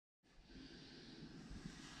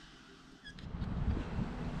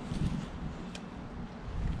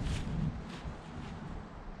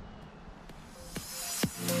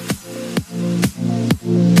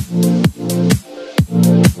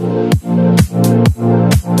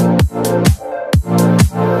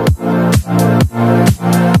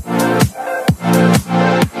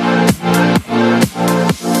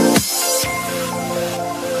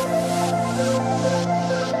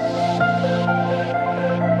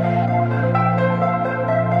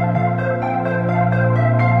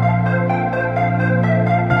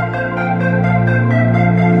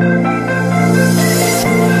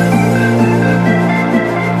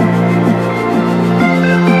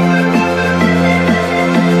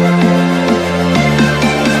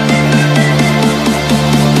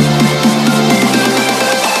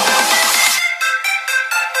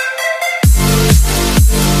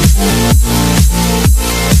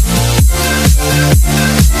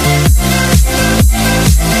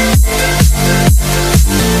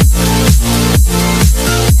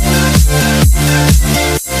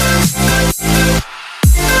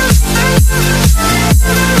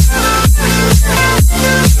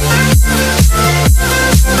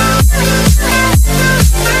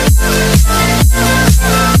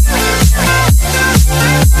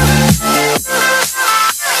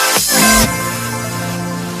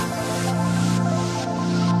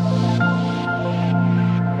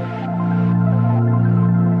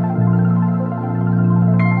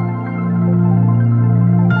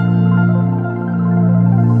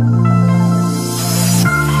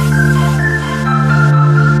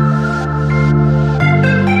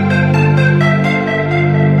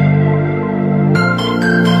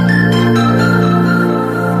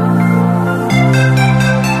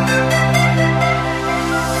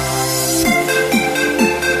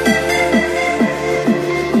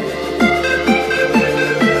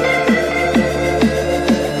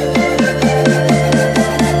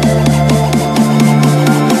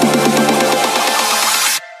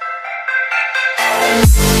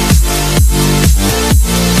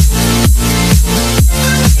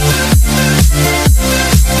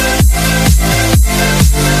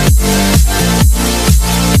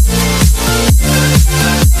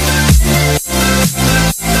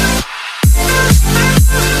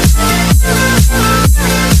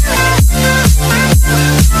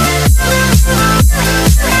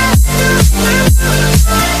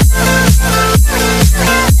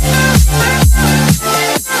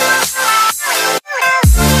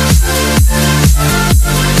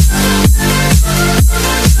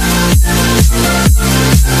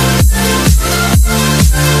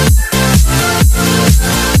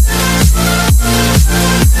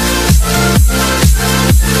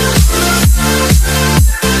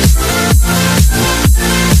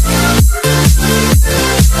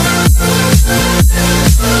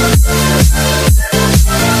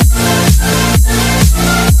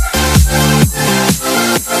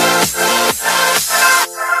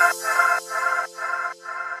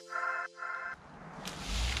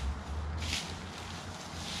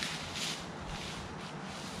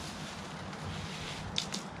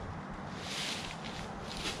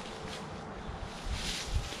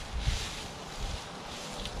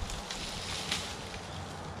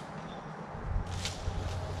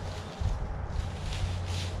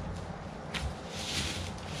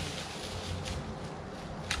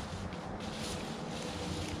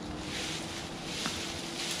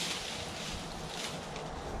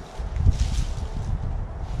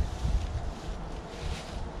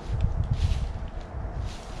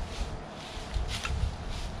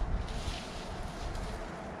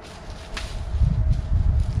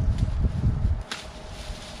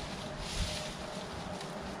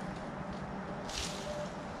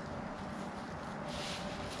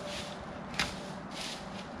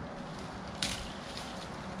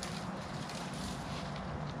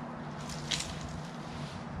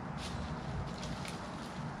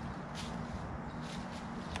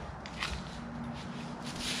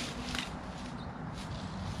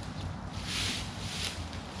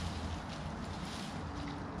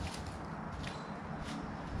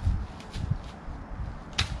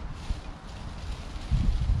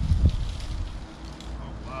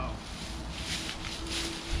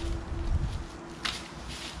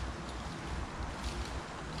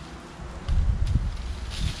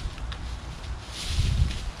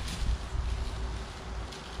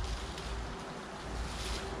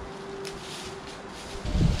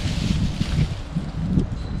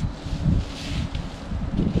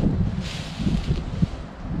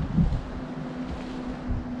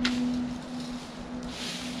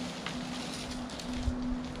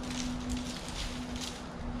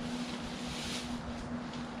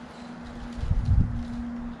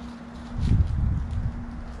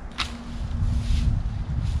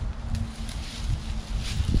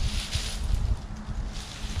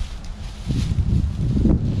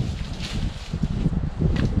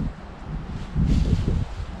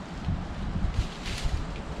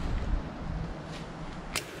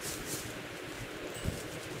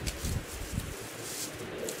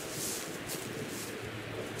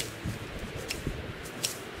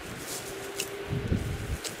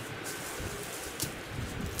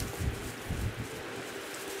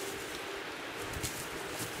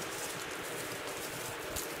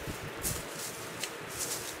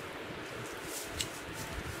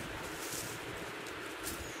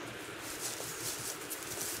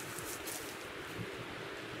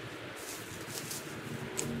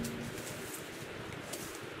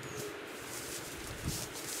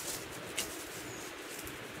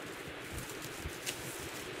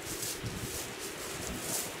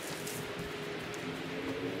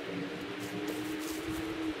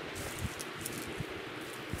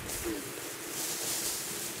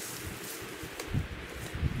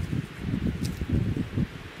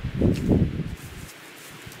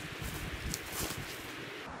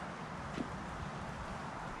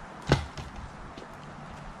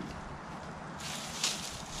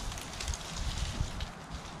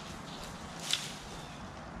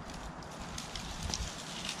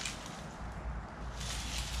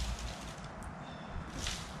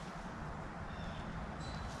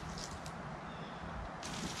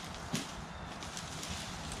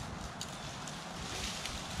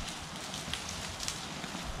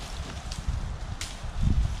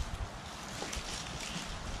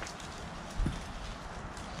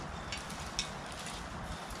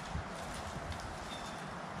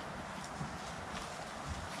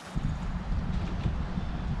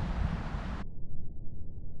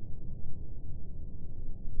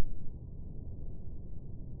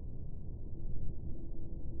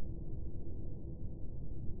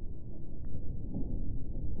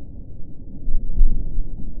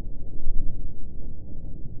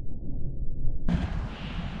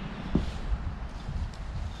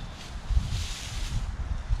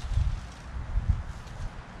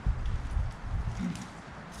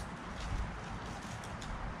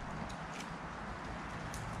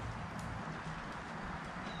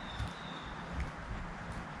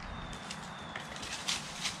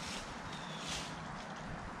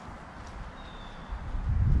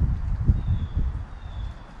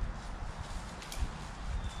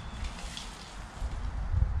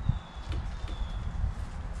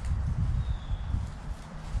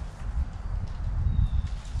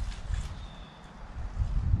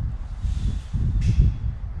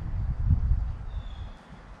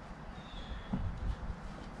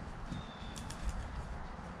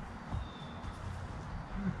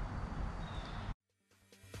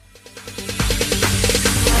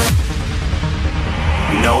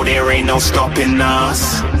No, there ain't no stopping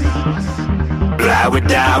us. Fly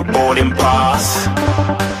without boarding pass.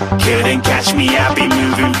 Couldn't catch me, I be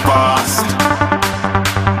moving fast.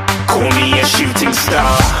 Call me a shooting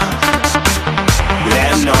star.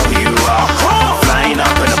 Let 'em know who you are. Flying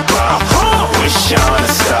up in a bar. Wish on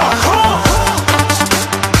a star.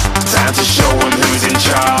 Time to show 'em who's in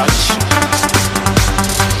charge.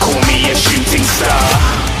 Call me a shooting star.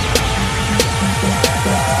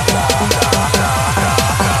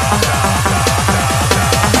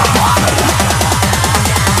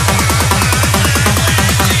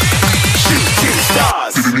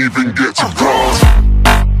 Didn't even get to cross.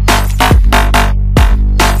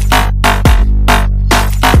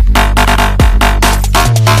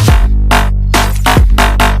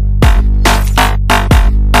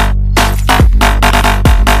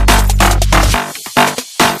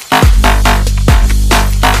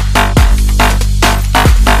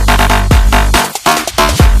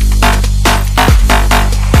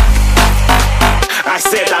 I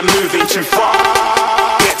said I'm moving too far.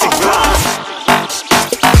 Get to glass.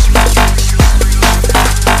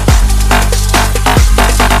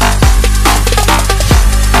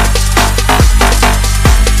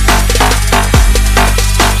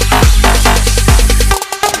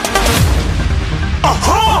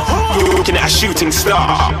 Looking at a shooting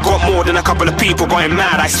star. Got more than a couple of people going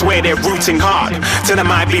mad, I swear they're rooting hard. Tell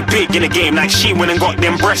them I be big in the game like she went and got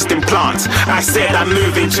them breast implants. I said I'm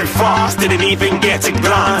moving too fast, didn't even get a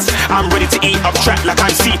glance. I'm ready to eat up track like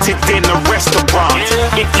I'm seated in a restaurant.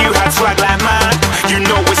 If you had swag like mine, you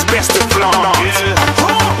know it's best to flaunt.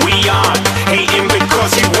 We aren't hating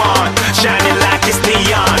because you aren't shining like it's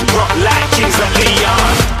neon, rock like kings of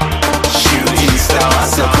Leon. Shooting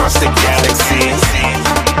stars across the galaxy.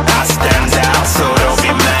 I stand out, so don't be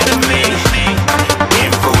mad at me.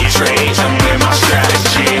 Infiltrate, I'm with my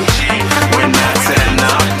strategy. When I turn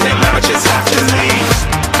up, then I just have to leave.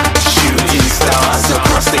 Shooting stars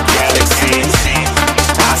across the galaxy.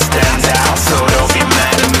 I stand out, so don't be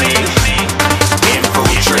mad at me.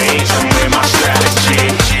 Infiltrate, I'm with my strategy.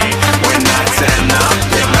 When I turn up,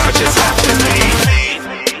 then I just have to leave.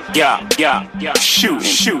 Yeah, shooting.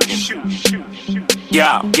 Yeah,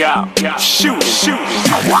 shooting. Yeah, shooting.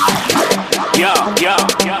 Yeah,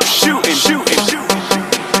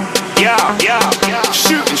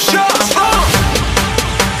 shooting shots.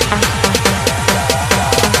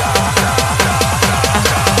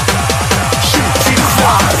 Shooting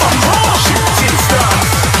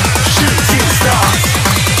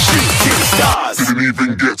stars. Didn't even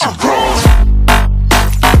get to cross.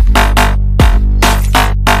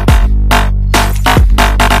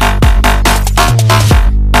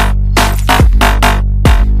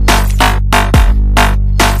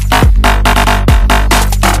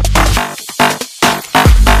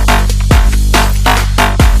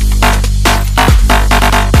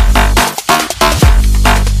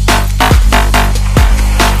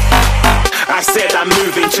 I said I'm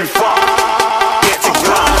moving too far. Get to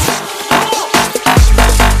glass.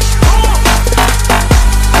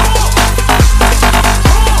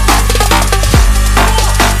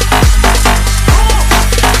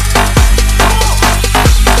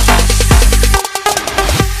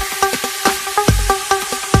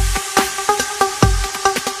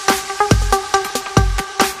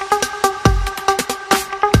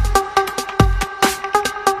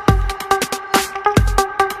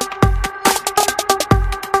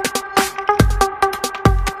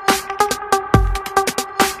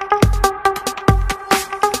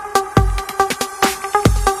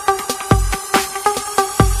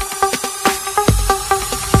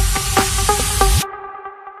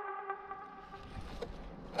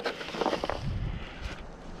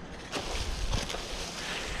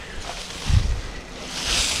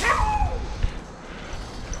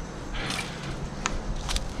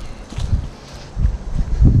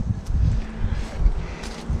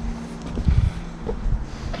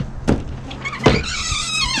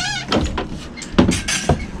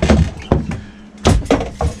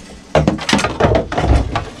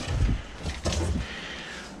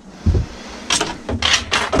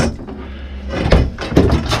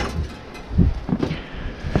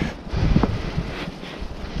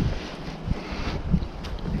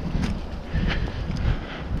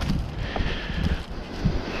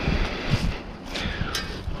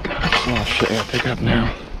 Oh shit, I gotta pick up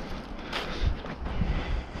now.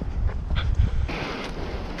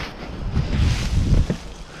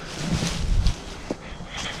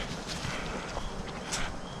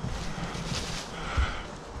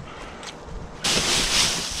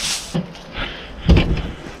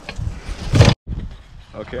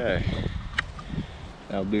 Okay,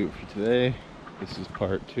 that'll do it for today. This is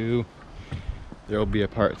part 2. There will be a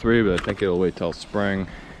part 3, but I think it'll wait till spring.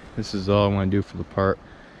 This is all I want to do for the part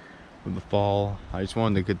of the fall. I just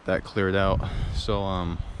wanted to get that cleared out, so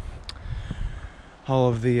all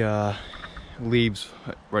of the leaves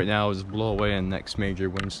right now is blow away in the next major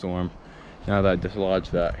windstorm, now that I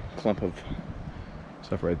dislodged that clump of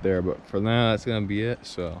stuff right there. But for now, that's gonna be it.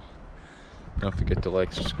 So don't forget to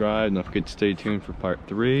like, subscribe, don't forget to stay tuned for part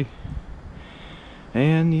 3,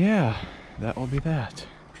 and yeah, that will be that.